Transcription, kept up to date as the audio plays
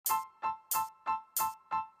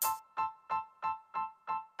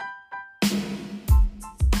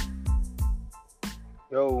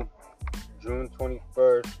Yo, June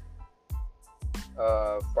 21st,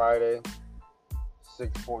 Friday,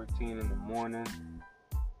 6:14 in the morning.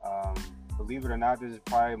 Um, Believe it or not, this is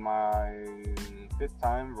probably my fifth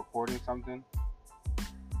time recording something.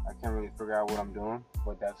 I can't really figure out what I'm doing,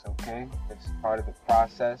 but that's okay. It's part of the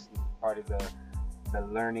process, it's part of the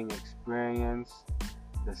learning experience,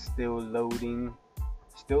 the still loading.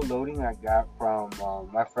 Still loading I got from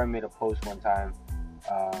my friend made a post one time.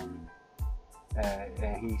 Um,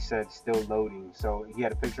 and he said still loading. So he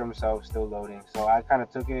had a picture of himself still loading. So I kind of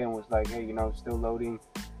took it and was like, hey, still loading.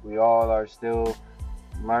 We all are still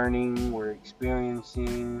learning. We're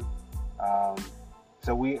experiencing. Um,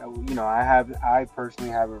 so I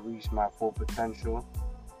personally haven't reached my full potential.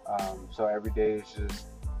 So every day is just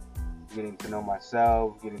getting to know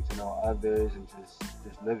myself, getting to know others, and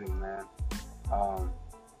just living, man. Um,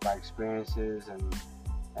 by experiences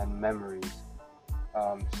and memories.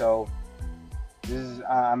 So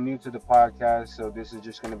I'm new to the podcast, so this is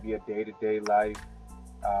just gonna be a day-to-day life.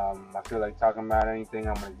 I feel like talking about anything,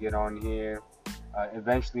 I'm gonna get on here.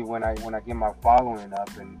 Eventually, when I get my following up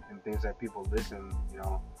and things that people listen,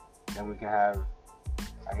 then we can have,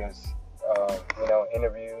 I guess,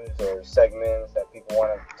 interviews or segments that people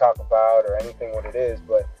want to talk about or anything what it is.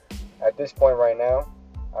 But at this point right now,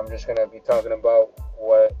 I'm just gonna be talking about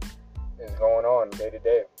what is going on day to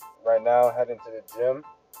day. Right now, heading to the gym.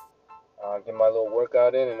 Get my little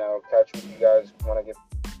workout in, and I'll catch with you guys when I get